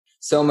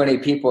so many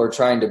people are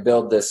trying to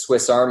build this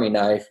Swiss Army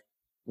knife,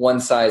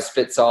 one size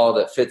fits all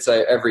that fits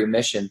every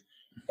mission.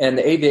 And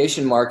the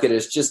aviation market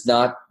is just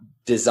not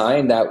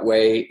designed that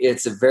way.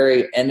 It's a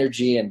very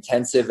energy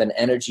intensive and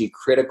energy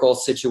critical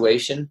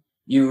situation.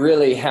 You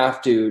really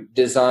have to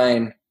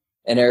design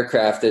an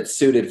aircraft that's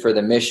suited for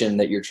the mission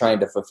that you're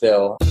trying to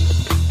fulfill.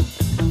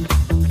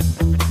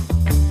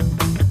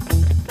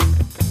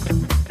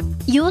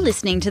 You're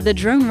listening to the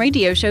Drone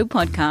Radio Show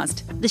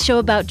podcast, the show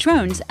about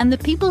drones and the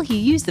people who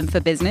use them for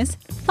business,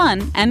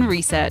 fun, and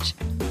research.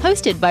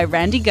 Hosted by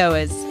Randy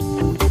Goers.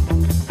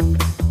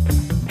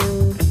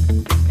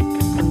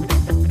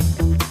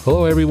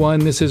 Hello, everyone.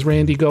 This is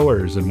Randy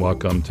Goers, and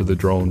welcome to the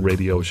Drone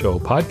Radio Show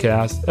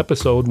podcast,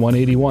 episode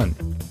 181.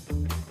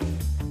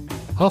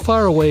 How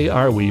far away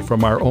are we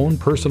from our own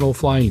personal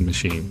flying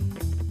machine?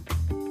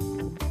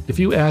 If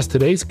you ask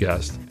today's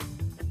guest,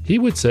 he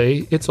would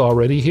say it's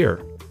already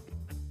here.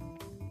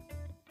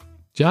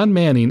 John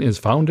Manning is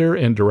founder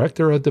and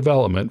director of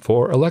development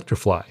for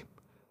Electrafly,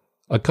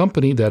 a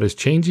company that is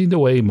changing the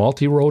way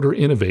multirotor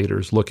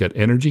innovators look at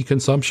energy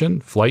consumption,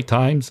 flight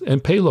times,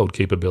 and payload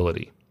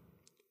capability.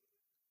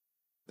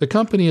 The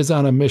company is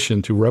on a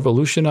mission to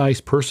revolutionize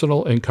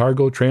personal and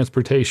cargo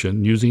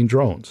transportation using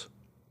drones.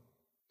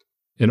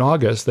 In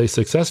August, they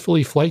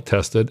successfully flight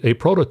tested a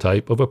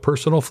prototype of a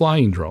personal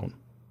flying drone.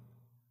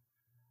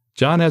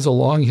 John has a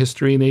long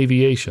history in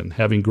aviation,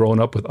 having grown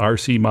up with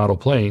RC model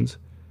planes,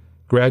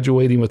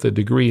 graduating with a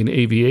degree in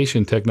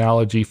aviation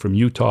technology from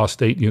Utah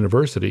State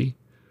University,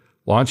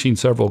 launching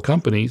several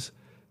companies,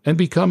 and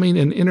becoming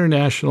an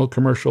international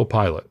commercial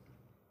pilot.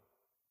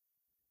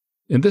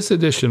 In this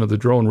edition of the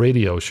Drone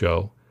Radio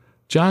Show,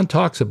 John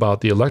talks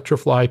about the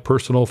Electrafly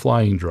personal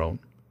flying drone,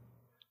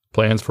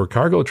 plans for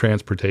cargo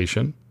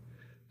transportation,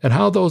 and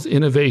how those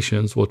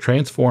innovations will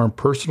transform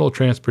personal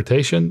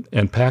transportation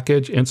and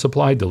package and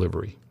supply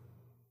delivery.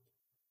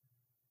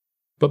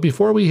 But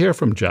before we hear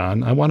from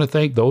John, I want to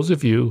thank those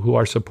of you who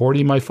are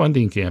supporting my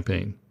funding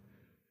campaign.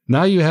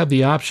 Now you have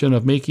the option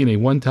of making a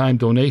one-time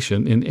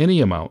donation in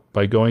any amount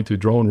by going to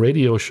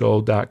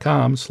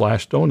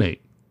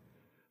droneradioshow.com/donate.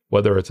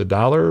 Whether it's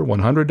 $1,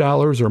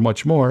 $100, or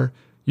much more,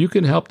 you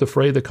can help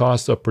defray the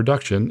costs of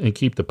production and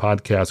keep the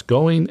podcast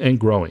going and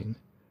growing.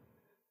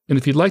 And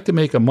if you'd like to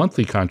make a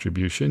monthly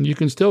contribution, you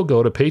can still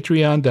go to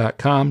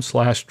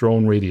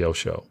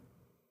patreon.com/droneradioshow.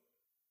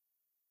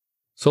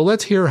 So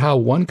let's hear how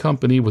one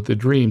company with the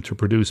dream to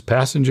produce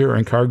passenger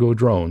and cargo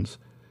drones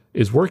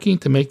is working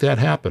to make that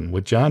happen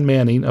with John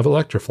Manning of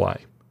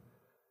Electrafly.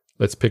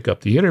 Let's pick up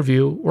the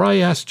interview where I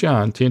asked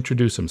John to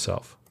introduce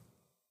himself.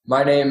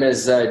 My name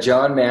is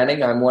John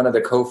Manning. I'm one of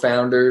the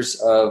co-founders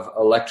of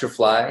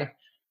Electrafly.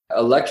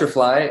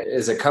 Electrafly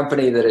is a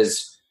company that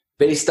is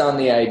based on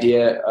the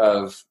idea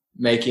of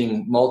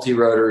making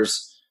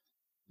multirotors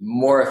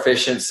more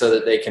efficient so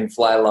that they can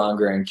fly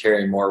longer and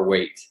carry more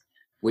weight.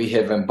 We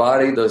have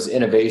embodied those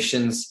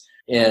innovations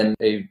in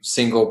a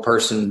single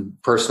person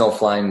personal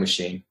flying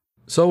machine.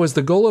 So is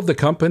the goal of the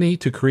company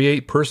to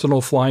create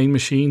personal flying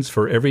machines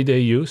for everyday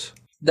use?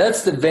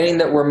 That's the vein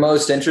that we're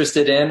most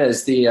interested in,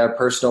 is the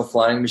personal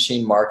flying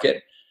machine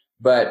market.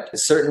 But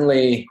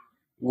certainly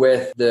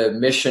with the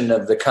mission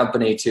of the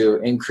company to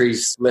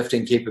increase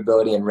lifting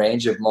capability and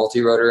range of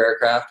multirotor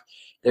aircraft,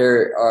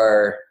 there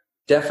are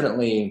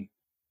definitely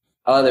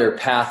other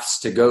paths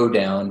to go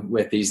down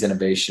with these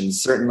innovations.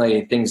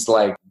 Certainly things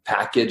like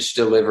package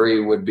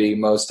delivery would be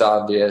most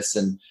obvious,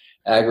 and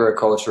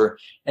agriculture.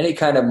 Any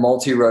kind of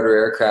multi-rotor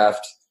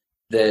aircraft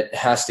that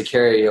has to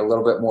carry a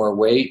little bit more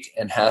weight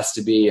and has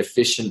to be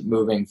efficient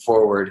moving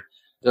forward,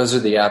 those are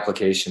the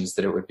applications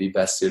that it would be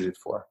best suited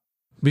for.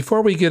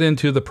 Before we get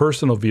into the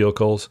personal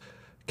vehicles,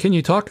 can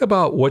you talk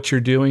about what you're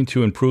doing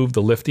to improve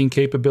the lifting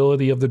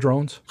capability of the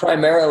drones?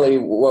 Primarily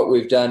what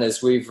we've done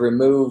is we've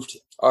removed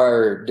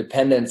our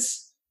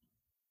dependence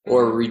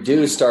or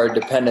reduced our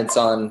dependence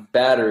on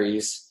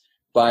batteries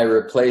by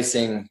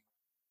replacing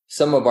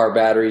some of our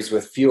batteries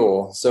with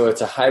fuel. So it's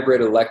a hybrid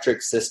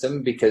electric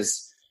system,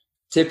 because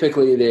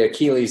typically the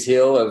Achilles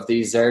heel of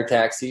these air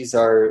taxis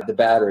are the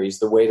batteries,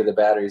 the weight of the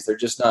batteries. They're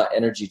just not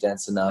energy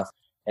dense enough.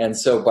 And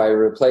so by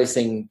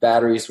replacing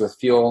batteries with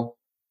fuel,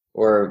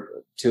 or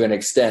to an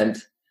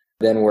extent,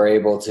 then we're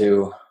able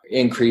to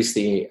increase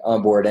the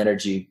onboard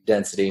energy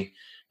density.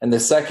 And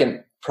the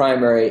second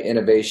primary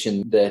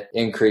innovation that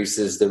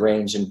increases the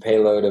range and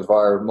payload of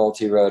our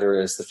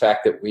multirotor is the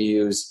fact that we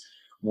use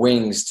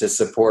wings to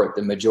support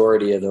the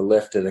majority of the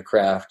lift of the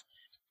craft.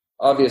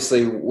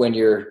 Obviously, when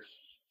you're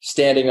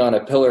standing on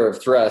a pillar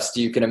of thrust,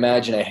 you can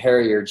imagine a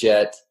Harrier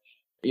jet,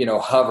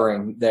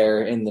 hovering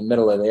there in the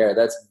middle of the air.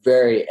 That's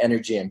very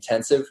energy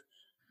intensive,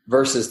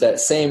 versus that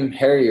same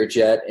Harrier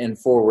jet in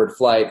forward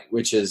flight,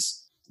 which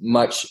is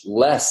much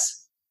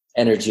less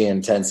energy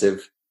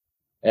intensive.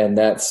 And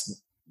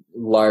that's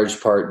large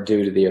part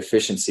due to the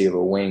efficiency of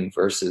a wing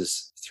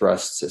versus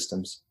thrust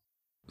systems.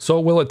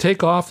 So will it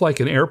take off like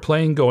an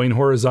airplane going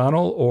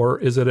horizontal, or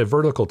is it a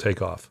vertical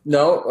takeoff?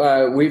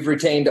 No, we've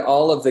retained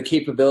all of the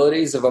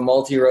capabilities of a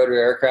multi-rotor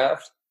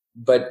aircraft,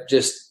 but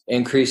just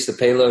increase the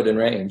payload and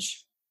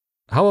range.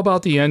 How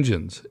about the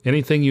engines?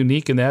 Anything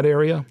unique in that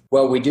area?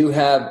 Well, we do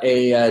have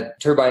a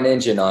turbine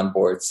engine on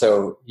board.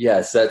 So,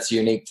 yes, that's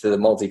unique to the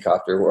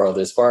multicopter world.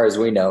 As far as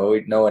we know,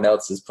 no one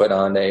else has put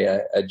on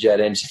a jet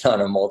engine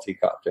on a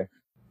multicopter.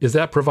 Is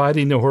that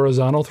providing the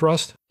horizontal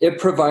thrust? It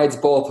provides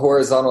both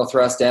horizontal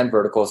thrust and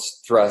vertical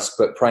thrust,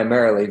 but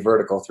primarily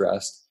vertical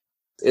thrust.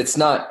 It's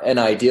not an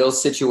ideal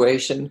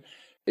situation.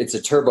 It's a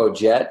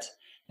turbojet,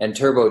 and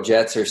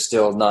turbojets are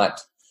still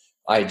not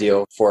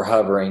ideal for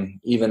hovering,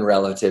 even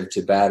relative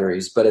to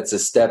batteries, but it's a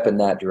step in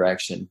that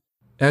direction.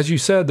 As you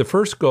said, the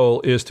first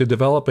goal is to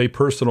develop a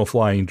personal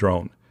flying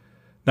drone.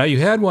 Now,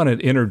 you had one at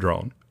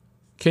Interdrone.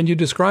 Can you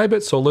describe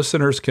it so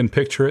listeners can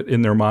picture it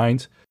in their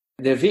minds?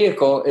 The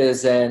vehicle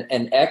is an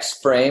X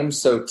frame,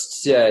 so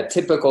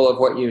typical of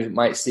what you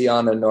might see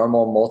on a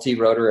normal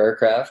multi-rotor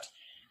aircraft.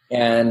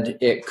 And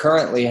it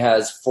currently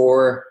has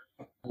 4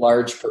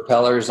 large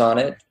propellers on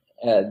it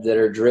that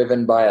are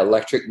driven by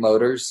electric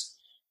motors.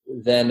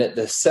 Then at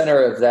the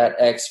center of that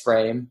X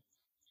frame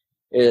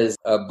is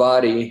a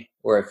body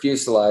or a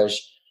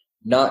fuselage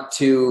not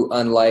too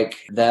unlike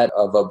that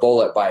of a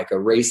bullet bike, a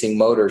racing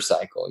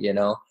motorcycle,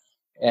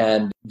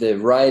 And the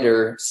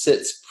rider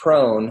sits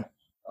prone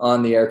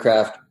on the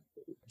aircraft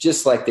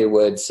just like they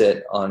would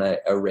sit on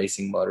a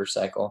racing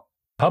motorcycle.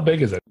 How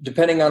big is it?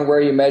 Depending on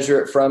where you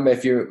measure it from,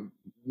 if you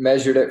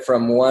measured it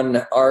from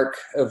one arc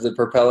of the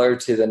propeller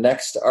to the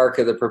next arc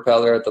of the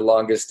propeller at the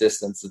longest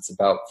distance, it's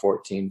about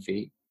 14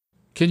 feet.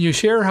 Can you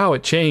share how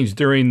it changed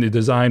during the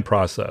design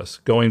process,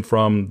 going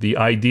from the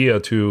idea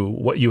to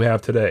what you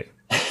have today?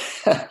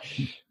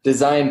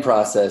 Design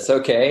process.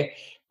 Okay.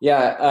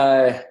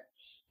 Yeah.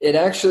 It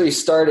actually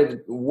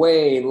started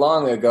way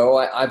long ago.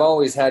 I've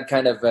always had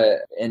kind of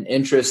an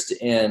interest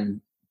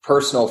in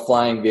personal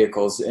flying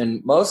vehicles,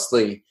 and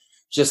mostly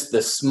just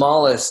the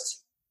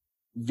smallest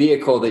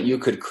vehicle that you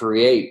could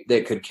create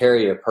that could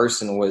carry a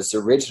person was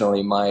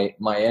originally my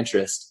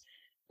interest.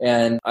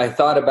 And I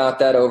thought about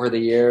that over the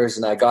years,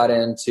 and I got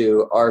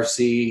into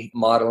RC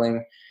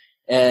modeling.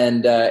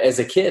 And as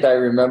a kid, I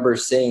remember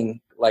seeing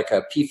like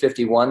a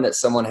P-51 that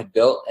someone had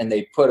built, and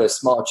they put a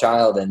small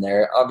child in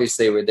there.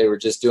 Obviously, they were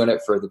just doing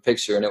it for the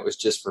picture, and it was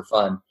just for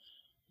fun.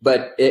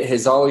 But it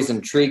has always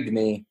intrigued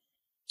me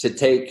to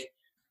take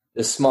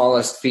the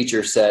smallest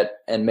feature set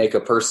and make a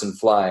person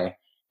fly.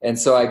 And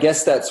so I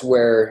guess that's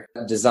where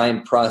the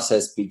design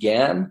process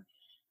began.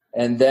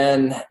 And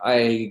then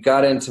I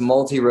got into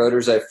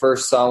multi-rotors. I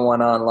first saw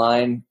one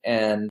online,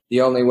 and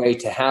the only way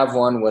to have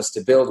one was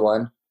to build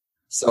one.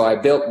 So I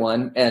built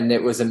one, and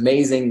it was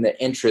amazing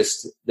the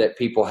interest that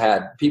people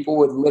had. People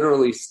would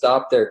literally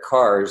stop their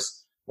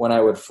cars when I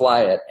would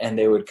fly it, and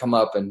they would come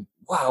up and,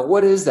 wow,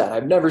 what is that?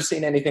 I've never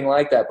seen anything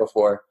like that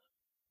before.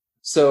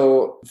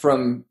 So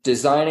from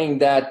designing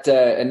that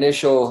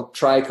initial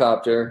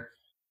tricopter,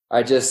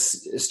 I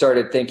just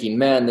started thinking,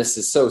 man, this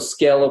is so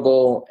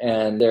scalable,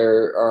 and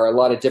there are a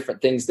lot of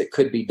different things that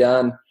could be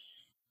done.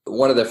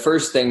 One of the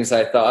first things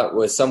I thought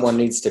was someone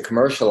needs to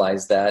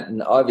commercialize that.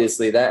 And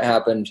obviously that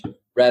happened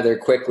rather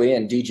quickly,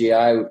 and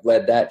DJI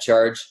led that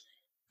charge.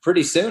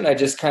 Pretty soon, I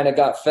just kind of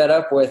got fed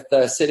up with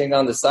sitting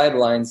on the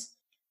sidelines,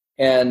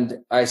 and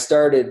I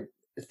started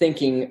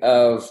thinking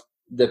of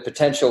the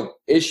potential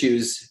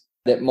issues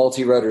that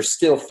multirotors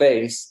still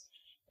face.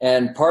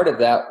 And part of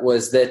that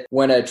was that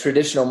when a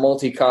traditional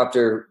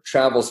multicopter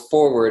travels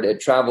forward,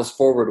 it travels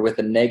forward with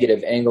a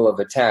negative angle of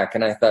attack.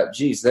 And I thought,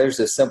 geez, there's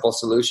a simple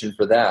solution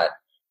for that.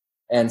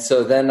 And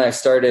so then I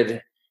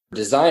started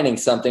designing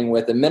something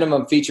with a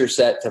minimum feature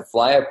set to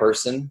fly a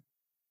person,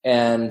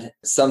 and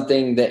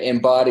something that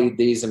embodied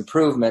these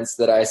improvements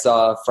that I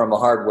saw from a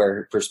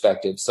hardware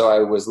perspective. So I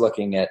was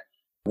looking at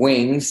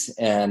wings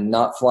and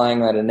not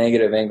flying at a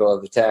negative angle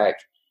of attack.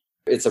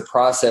 It's a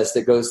process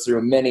that goes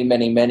through many,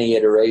 many, many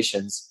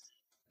iterations.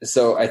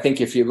 So I think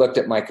if you looked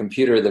at my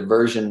computer, the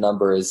version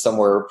number is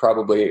somewhere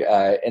probably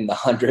in the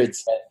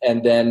hundreds.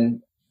 And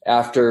then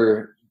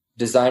after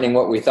designing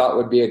what we thought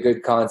would be a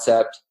good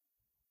concept,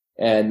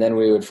 and then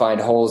we would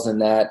find holes in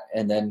that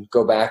and then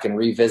go back and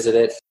revisit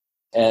it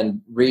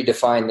and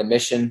redefine the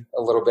mission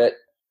a little bit.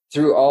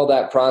 Through all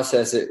that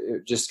process,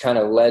 it just kind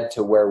of led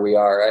to where we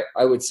are.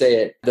 I would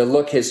say the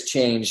look has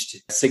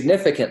changed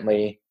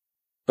significantly,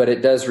 but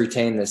it does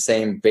retain the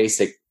same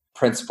basic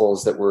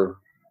principles that were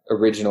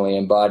originally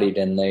embodied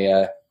in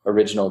the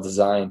original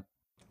design.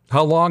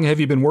 How long have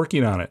you been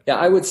working on it? Yeah,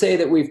 I would say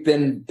that we've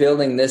been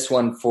building this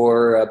one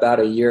for about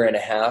a year and a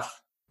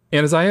half.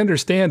 And as I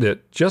understand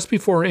it, just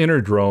before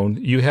Interdrone,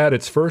 you had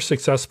its first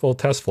successful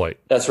test flight.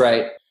 That's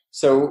right.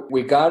 So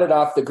we got it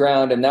off the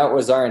ground, and that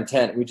was our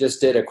intent. We just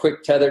did a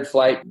quick tethered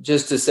flight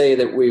just to say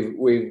that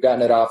we've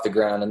gotten it off the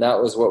ground, and that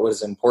was what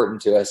was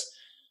important to us.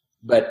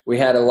 But we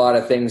had a lot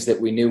of things that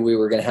we knew we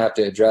were going to have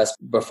to address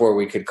before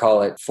we could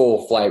call it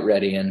full flight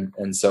ready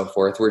and so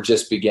forth. We're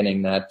just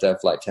beginning that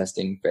flight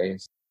testing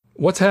phase.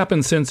 What's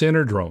happened since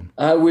Interdrone?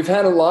 We've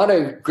had a lot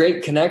of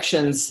great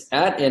connections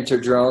at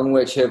Interdrone,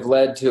 which have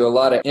led to a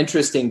lot of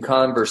interesting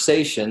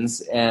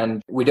conversations.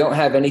 And we don't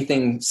have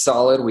anything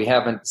solid. We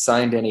haven't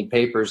signed any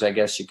papers, I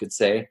guess you could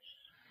say.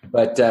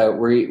 But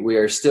we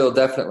are still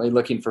definitely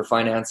looking for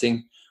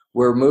financing.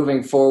 We're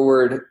moving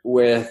forward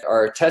with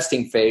our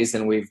testing phase,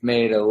 and we've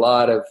made a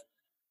lot of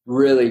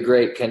really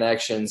great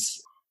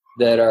connections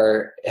that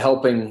are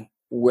helping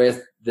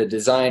with the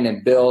design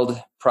and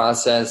build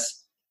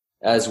process,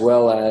 as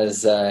well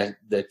as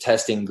the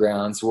testing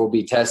grounds. We'll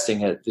be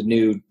testing at the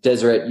new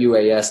Deseret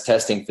UAS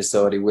testing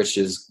facility, which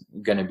is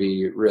going to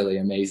be really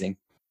amazing.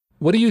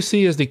 What do you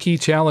see as the key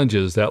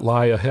challenges that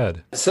lie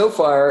ahead? So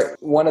far,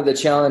 one of the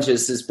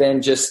challenges has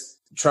been just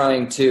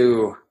trying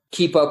to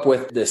keep up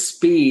with the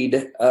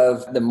speed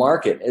of the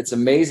market. It's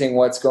amazing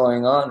what's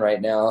going on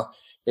right now.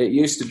 It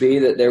used to be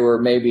that there were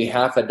maybe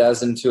half a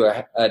dozen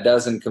to a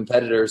dozen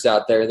competitors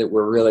out there that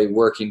were really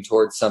working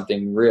towards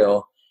something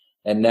real.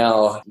 And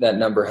now that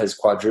number has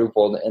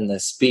quadrupled, and the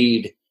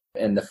speed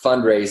and the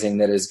fundraising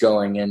that is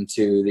going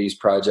into these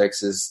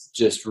projects is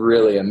just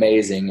really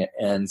amazing.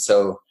 And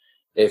so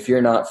if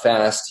you're not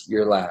fast,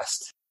 you're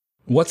last.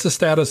 What's the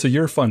status of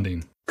your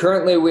funding?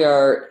 Currently, we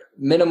are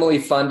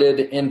minimally funded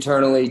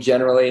internally,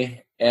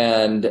 generally,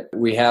 and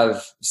we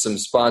have some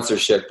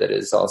sponsorship that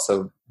has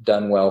also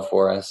done well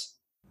for us.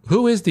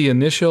 Who is the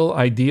initial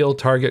ideal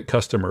target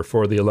customer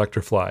for the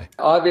Electrafly?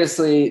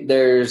 Obviously,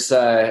 there's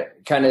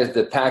kind of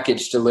the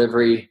package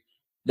delivery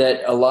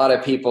that a lot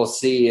of people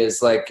see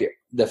as like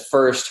the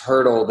first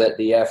hurdle that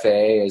the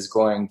FAA is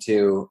going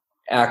to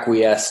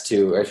acquiesce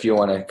to, if you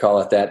want to call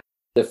it that.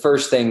 The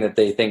first thing that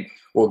they think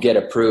will get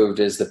approved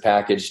is the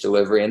package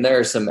delivery. And there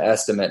are some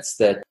estimates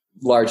that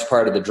large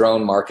part of the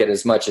drone market,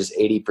 as much as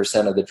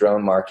 80% of the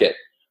drone market,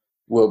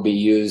 will be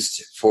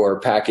used for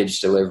package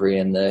delivery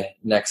in the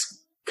next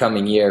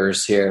coming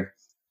years here.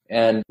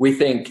 And we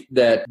think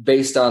that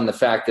based on the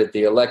fact that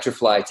the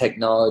Electrafly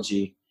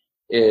technology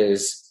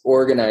is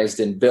organized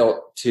and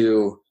built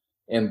to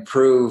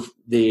improve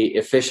the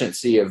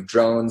efficiency of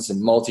drones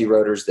and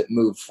multirotors that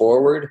move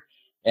forward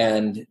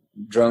and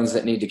drones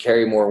that need to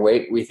carry more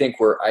weight, we think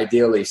we're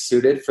ideally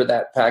suited for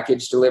that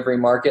package delivery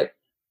market.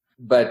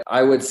 But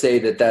I would say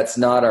that that's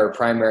not our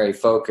primary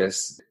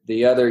focus.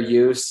 The other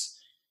use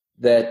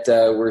that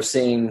we're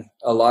seeing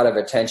a lot of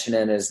attention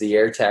in is the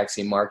air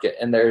taxi market.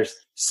 And there's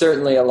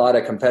certainly a lot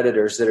of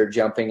competitors that are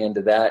jumping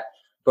into that.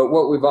 But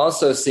what we've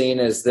also seen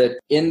is that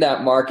in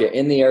that market,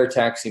 in the air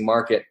taxi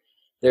market,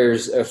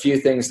 there's a few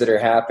things that are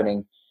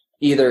happening.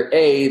 Either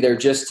A, they're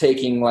just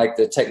taking like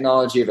the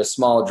technology of a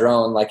small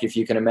drone, like if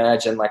you can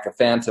imagine like a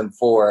Phantom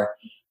 4,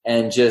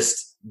 and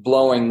just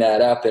blowing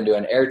that up into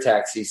an air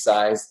taxi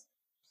size.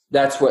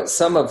 That's what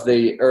some of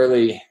the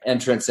early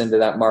entrants into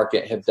that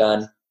market have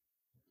done.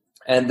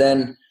 And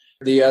then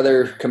the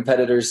other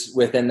competitors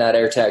within that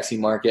air taxi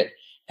market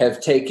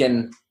have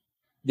taken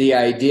the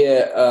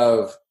idea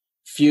of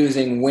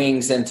fusing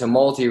wings into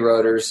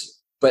multirotors,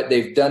 but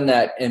they've done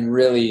that in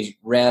really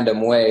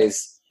random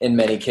ways in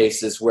many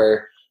cases,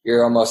 where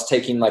you're almost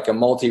taking like a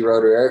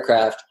multirotor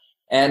aircraft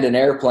and an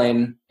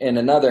airplane in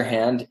another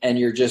hand, and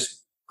you're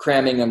just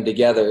cramming them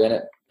together, and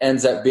it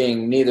ends up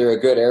being neither a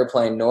good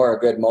airplane nor a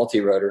good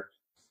multirotor.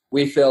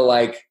 We feel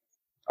like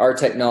our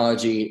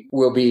technology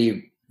will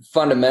be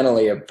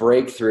fundamentally a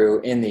breakthrough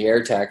in the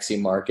air taxi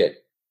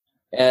market.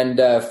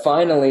 And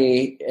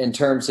finally, in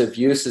terms of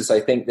uses, I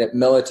think that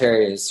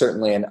military is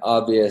certainly an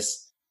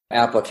obvious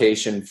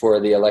application for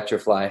the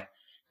Electrafly.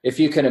 If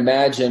you can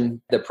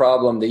imagine the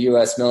problem the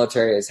U.S.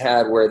 military has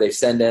had where they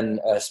send in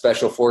a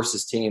special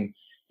forces team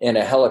in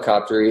a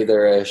helicopter,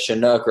 either a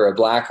Chinook or a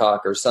Black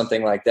Hawk or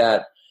something like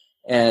that,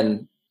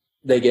 and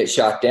they get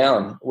shot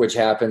down, which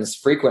happens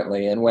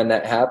frequently. And when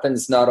that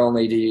happens, not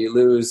only do you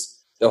lose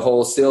the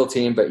whole SEAL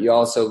team, but you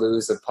also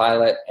lose a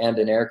pilot and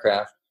an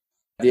aircraft.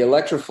 The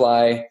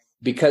Electrafly,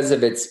 because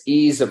of its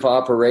ease of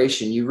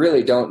operation, you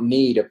really don't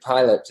need a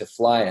pilot to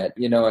fly it.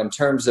 You know, in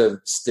terms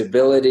of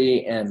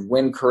stability and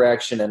wind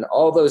correction and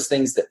all those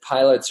things that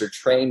pilots are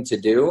trained to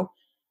do,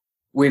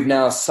 we've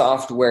now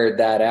softwared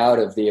that out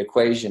of the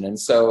equation. And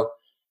so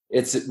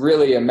it's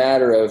really a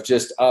matter of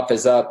just up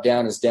is up,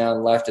 down is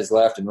down, left is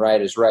left, and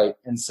right is right.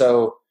 And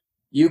so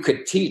you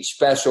could teach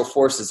special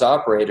forces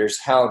operators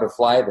how to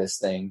fly this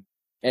thing.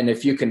 And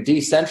if you can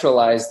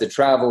decentralize the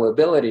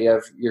travelability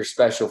of your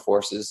special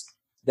forces,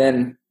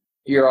 then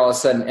you're all of a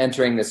sudden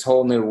entering this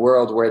whole new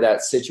world where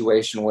that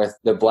situation with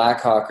the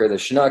Black Hawk or the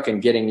Chinook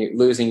and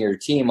losing your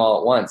team all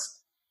at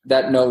once,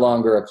 that no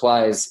longer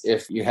applies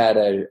if you had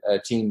a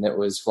team that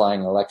was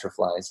flying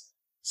Electraflies.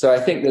 So I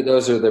think that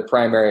those are the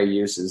primary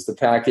uses: the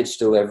package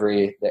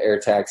delivery, the air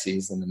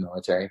taxis, and the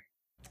military.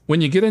 When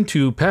you get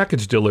into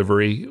package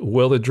delivery,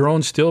 will the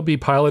drone still be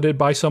piloted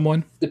by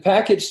someone? The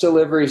package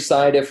delivery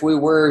side, if we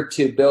were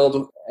to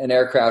build an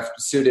aircraft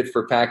suited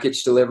for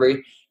package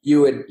delivery,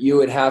 you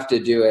would have to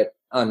do it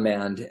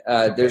unmanned.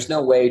 There's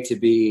no way to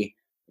be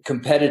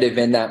competitive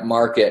in that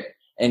market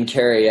and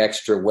carry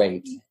extra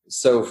weight.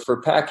 So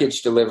for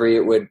package delivery,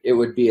 it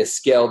would be a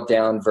scaled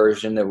down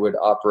version that would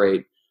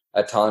operate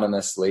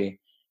autonomously.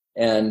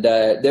 And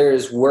there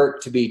is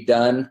work to be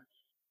done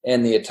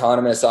in the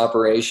autonomous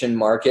operation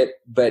market.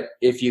 But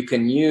if you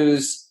can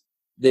use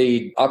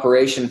the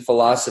operation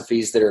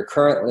philosophies that are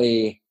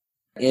currently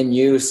in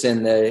use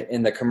in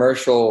the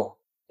commercial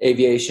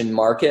aviation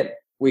market,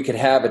 we could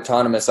have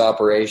autonomous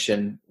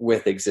operation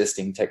with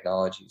existing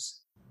technologies.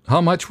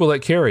 How much will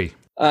it carry?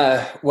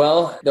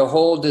 Well, the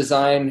whole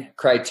design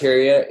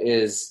criteria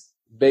is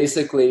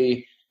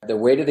basically the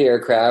weight of the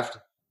aircraft,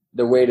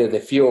 the weight of the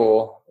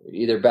fuel,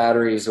 either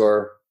batteries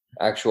or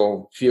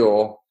actual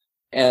fuel,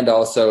 and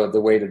also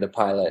the weight of the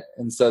pilot.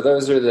 And so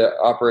those are the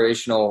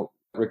operational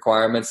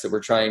requirements that we're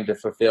trying to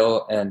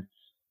fulfill. And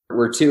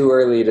we're too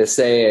early to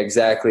say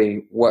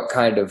exactly what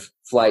kind of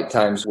flight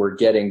times we're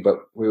getting, but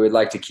we would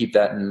like to keep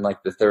that in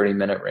like the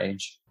 30-minute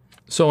range.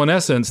 So in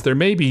essence, there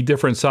may be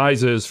different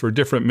sizes for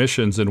different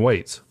missions and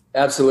weights.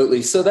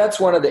 Absolutely. So that's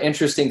one of the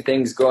interesting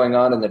things going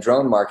on in the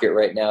drone market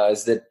right now,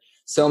 is that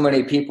so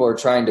many people are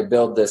trying to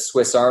build this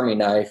Swiss Army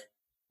knife,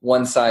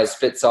 one size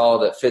fits all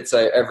that fits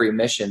every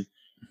mission.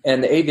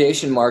 And the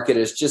aviation market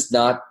is just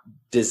not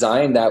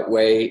designed that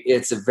way.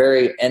 It's a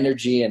very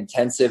energy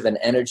intensive and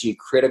energy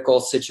critical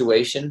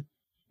situation.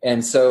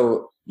 And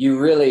so you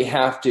really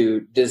have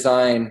to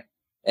design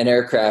an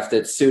aircraft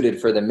that's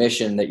suited for the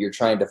mission that you're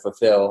trying to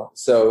fulfill.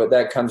 So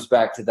that comes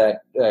back to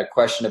that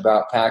question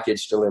about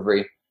package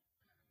delivery.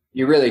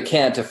 You really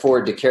can't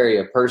afford to carry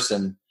a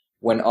person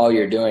when all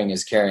you're doing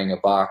is carrying a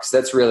box.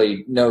 That's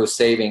really no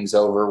savings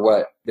over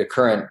what the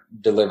current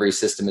delivery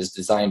system is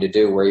designed to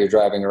do, where you're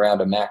driving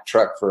around a Mack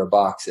truck for a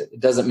box. It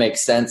doesn't make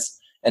sense,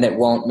 and it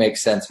won't make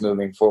sense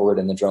moving forward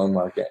in the drone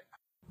market.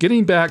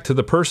 Getting back to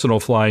the personal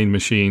flying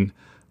machine,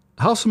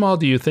 how small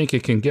do you think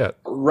it can get?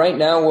 Right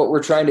now, what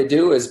we're trying to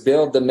do is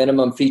build the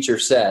minimum feature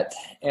set,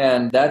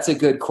 and that's a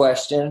good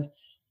question.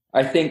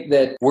 I think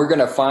that we're going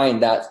to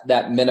find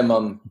that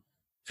minimum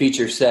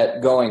feature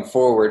set going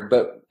forward.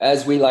 But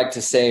as we like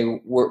to say,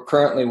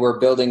 we're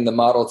building the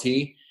Model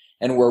T,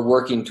 and we're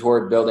working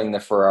toward building the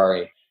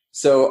Ferrari.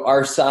 So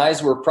our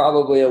size, we're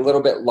probably a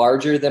little bit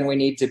larger than we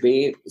need to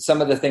be.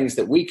 Some of the things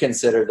that we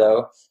consider,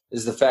 though,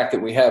 is the fact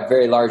that we have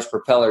very large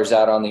propellers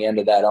out on the end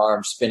of that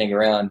arm spinning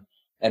around,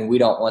 and we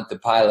don't want the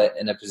pilot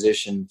in a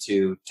position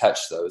to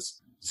touch those.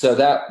 So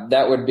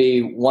that would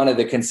be one of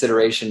the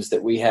considerations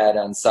that we had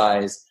on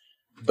size.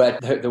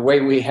 But the way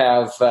we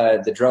have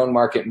the drone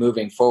market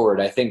moving forward,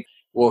 I think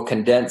we'll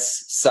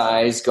condense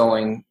size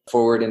going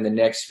forward in the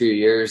next few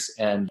years,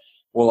 and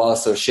we'll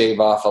also shave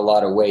off a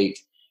lot of weight,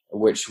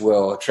 which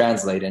will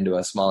translate into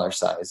a smaller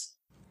size.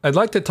 I'd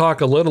like to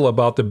talk a little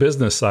about the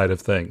business side of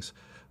things.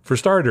 For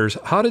starters,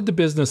 how did the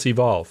business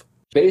evolve?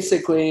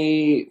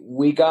 Basically,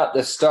 we got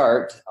the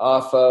start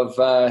off of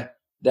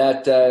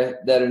that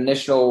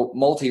initial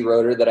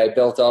multirotor that I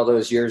built all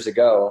those years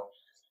ago.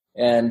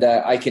 And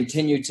I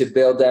continued to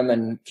build them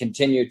and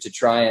continued to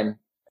try and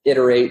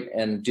iterate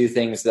and do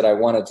things that I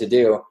wanted to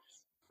do.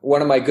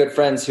 One of my good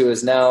friends, who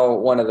is now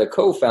one of the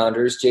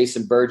co-founders,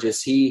 Jason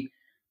Burgess, he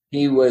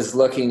was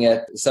looking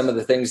at some of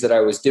the things that I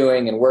was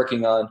doing and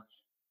working on,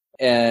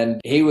 and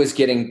he was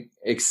getting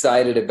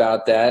excited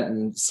about that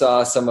and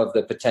saw some of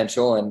the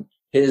potential. And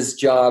his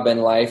job in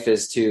life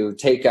is to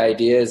take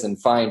ideas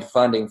and find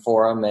funding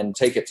for them and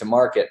take it to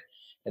market.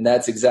 And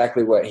that's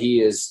exactly what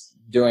he is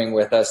doing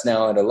with us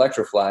now at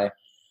Electrafly.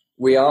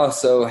 We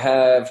also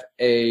have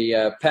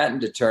a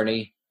patent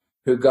attorney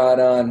who got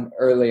on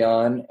early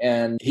on,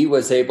 and he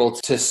was able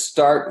to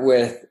start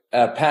with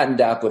a patent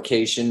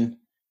application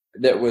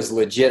that was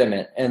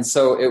legitimate. And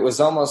so it was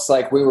almost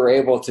like we were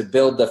able to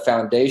build the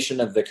foundation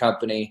of the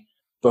company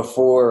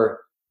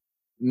before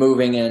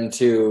moving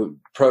into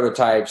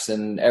prototypes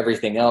and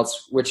everything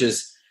else, which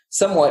is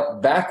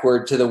somewhat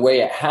backward to the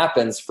way it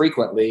happens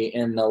frequently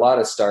in a lot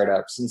of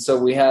startups. And so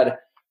we had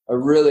a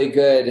really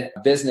good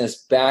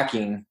business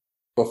backing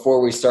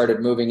before we started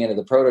moving into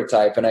the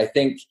prototype. And I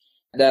think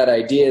that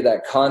idea,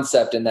 that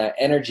concept, and that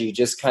energy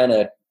just kind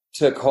of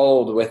took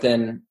hold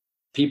within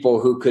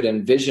people who could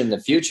envision the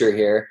future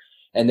here,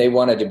 and they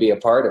wanted to be a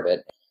part of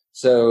it.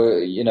 So,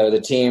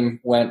 the team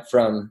went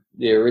from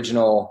the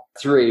original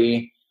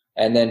 3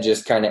 and then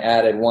just kind of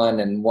added one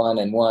and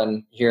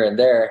one here and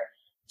there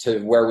to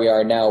where we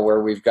are now,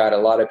 where we've got a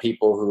lot of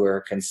people who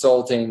are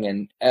consulting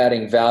and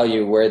adding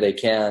value where they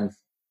can.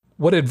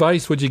 What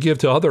advice would you give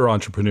to other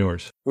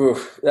entrepreneurs?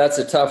 Oof, that's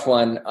a tough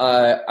one.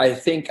 I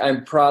think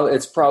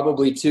it's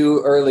probably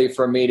too early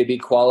for me to be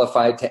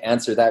qualified to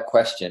answer that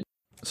question.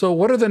 So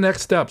what are the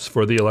next steps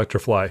for the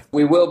Electrafly?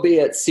 We will be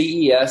at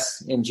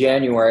CES in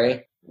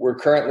January. We're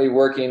currently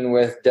working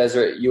with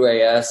Desert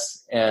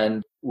UAS,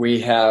 and we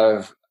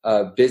have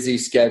a busy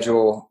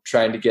schedule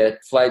trying to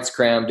get flights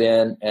crammed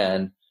in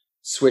and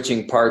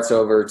switching parts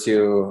over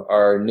to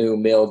our new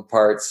milled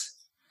parts.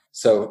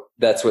 So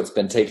that's what's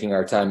been taking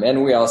our time.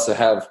 And we also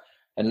have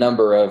a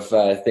number of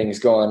things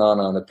going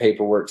on the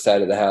paperwork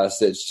side of the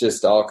house. It's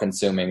just all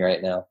consuming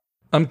right now.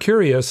 I'm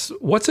curious,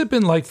 what's it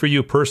been like for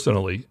you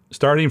personally,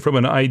 starting from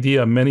an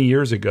idea many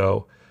years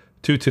ago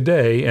to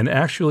today and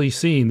actually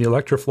seeing the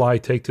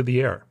Electrafly take to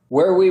the air?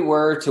 Where we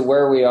were to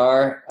where we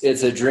are,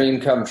 it's a dream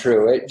come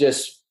true. It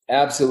just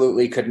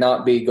absolutely could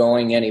not be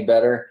going any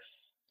better.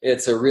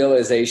 It's a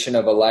realization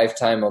of a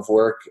lifetime of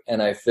work,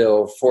 and I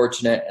feel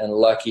fortunate and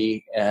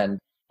lucky, and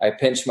I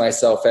pinch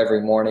myself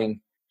every morning.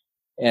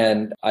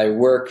 and I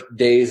work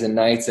days and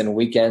nights and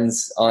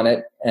weekends on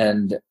it,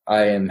 and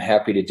I am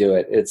happy to do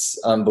it. It's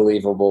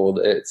unbelievable.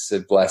 It's a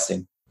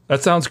blessing.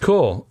 That sounds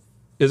cool.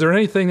 Is there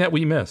anything that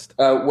we missed?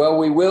 Well,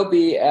 we will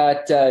be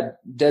at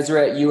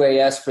Deseret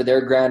UAS for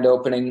their grand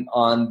opening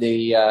on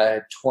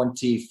the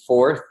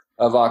 24th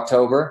of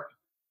October.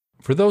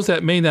 For those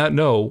that may not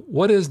know,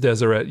 what is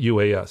Deseret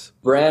UAS?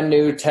 Brand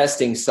new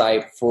testing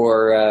site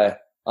for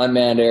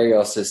unmanned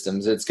aerial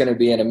systems. It's going to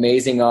be an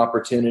amazing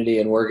opportunity,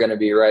 and we're going to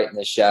be right in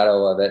the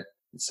shadow of it.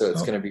 So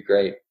it's going to be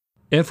great.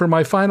 And for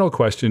my final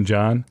question,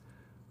 John,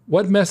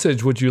 what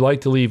message would you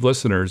like to leave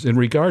listeners in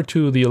regard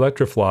to the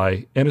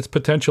Electrafly and its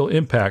potential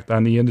impact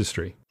on the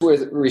industry?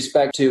 With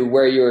respect to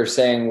where you were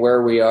saying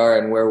where we are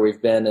and where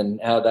we've been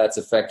and how that's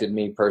affected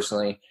me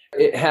personally,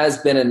 it has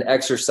been an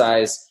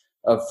exercise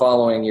of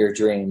following your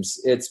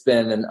dreams. It's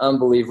been an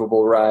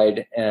unbelievable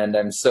ride, and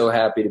I'm so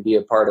happy to be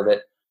a part of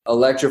it.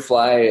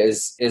 Electrafly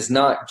is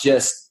not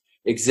just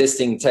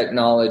existing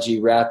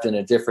technology wrapped in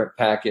a different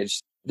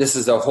package. This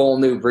is a whole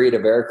new breed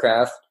of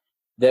aircraft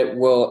that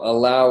will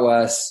allow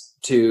us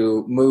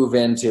to move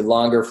into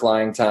longer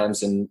flying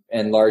times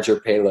and larger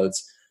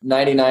payloads.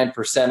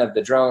 99% of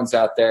the drones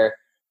out there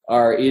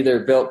are either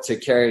built to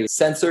carry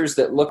sensors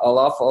that look an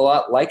awful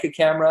lot like a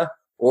camera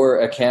or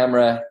a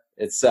camera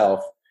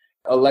itself.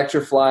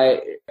 Electrafly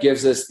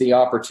gives us the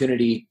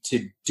opportunity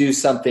to do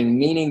something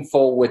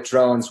meaningful with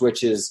drones,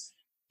 which is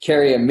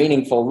carry a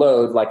meaningful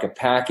load like a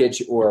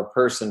package or a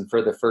person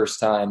for the first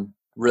time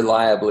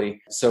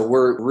reliably. So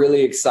we're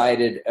really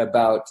excited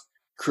about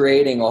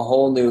creating a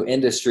whole new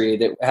industry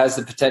that has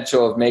the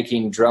potential of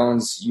making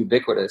drones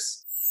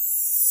ubiquitous.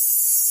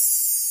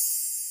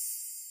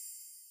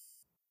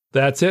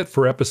 That's it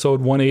for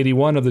episode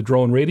 181 of the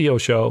Drone Radio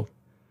Show.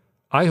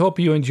 I hope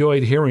you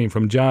enjoyed hearing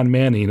from John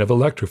Manning of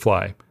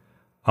Electrafly.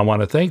 I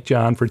want to thank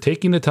John for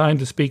taking the time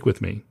to speak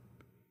with me.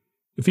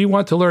 If you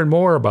want to learn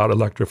more about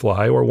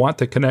Electrafly or want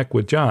to connect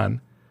with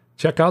John,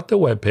 check out the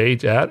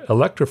webpage at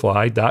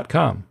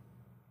electrafly.com.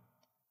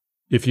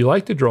 If you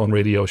like the Drone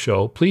Radio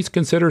Show, please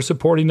consider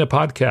supporting the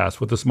podcast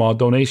with a small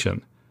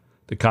donation.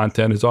 The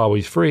content is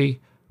always free,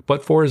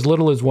 but for as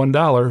little as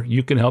 $1,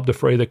 you can help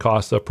defray the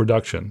cost of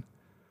production.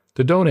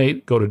 To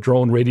donate, go to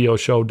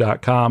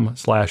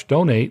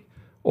droneradioshow.com/donate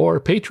or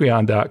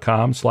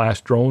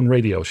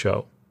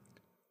patreon.com/droneradioshow.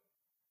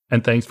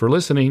 And thanks for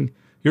listening.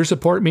 Your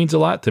support means a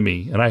lot to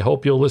me, and I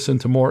hope you'll listen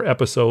to more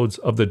episodes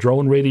of the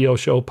Drone Radio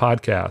Show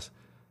podcast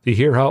to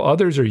hear how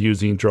others are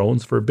using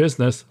drones for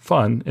business,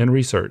 fun, and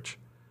research.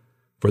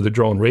 For the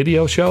Drone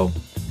Radio Show,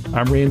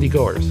 I'm Randy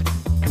Gores.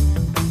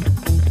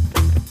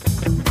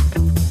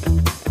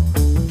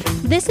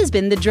 This has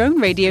been the Drone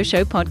Radio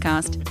Show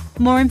podcast.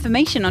 More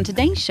information on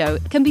today's show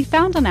can be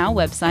found on our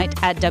website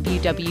at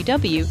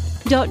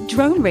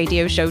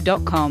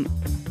www.droneradioshow.com.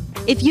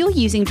 If you're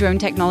using drone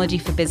technology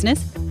for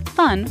business,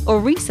 fun, or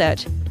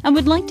research and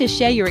would like to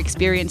share your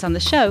experience on the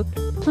show,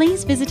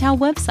 please visit our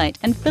website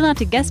and fill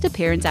out a guest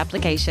appearance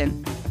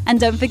application. And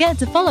don't forget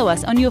to follow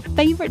us on your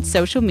favorite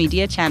social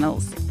media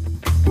channels.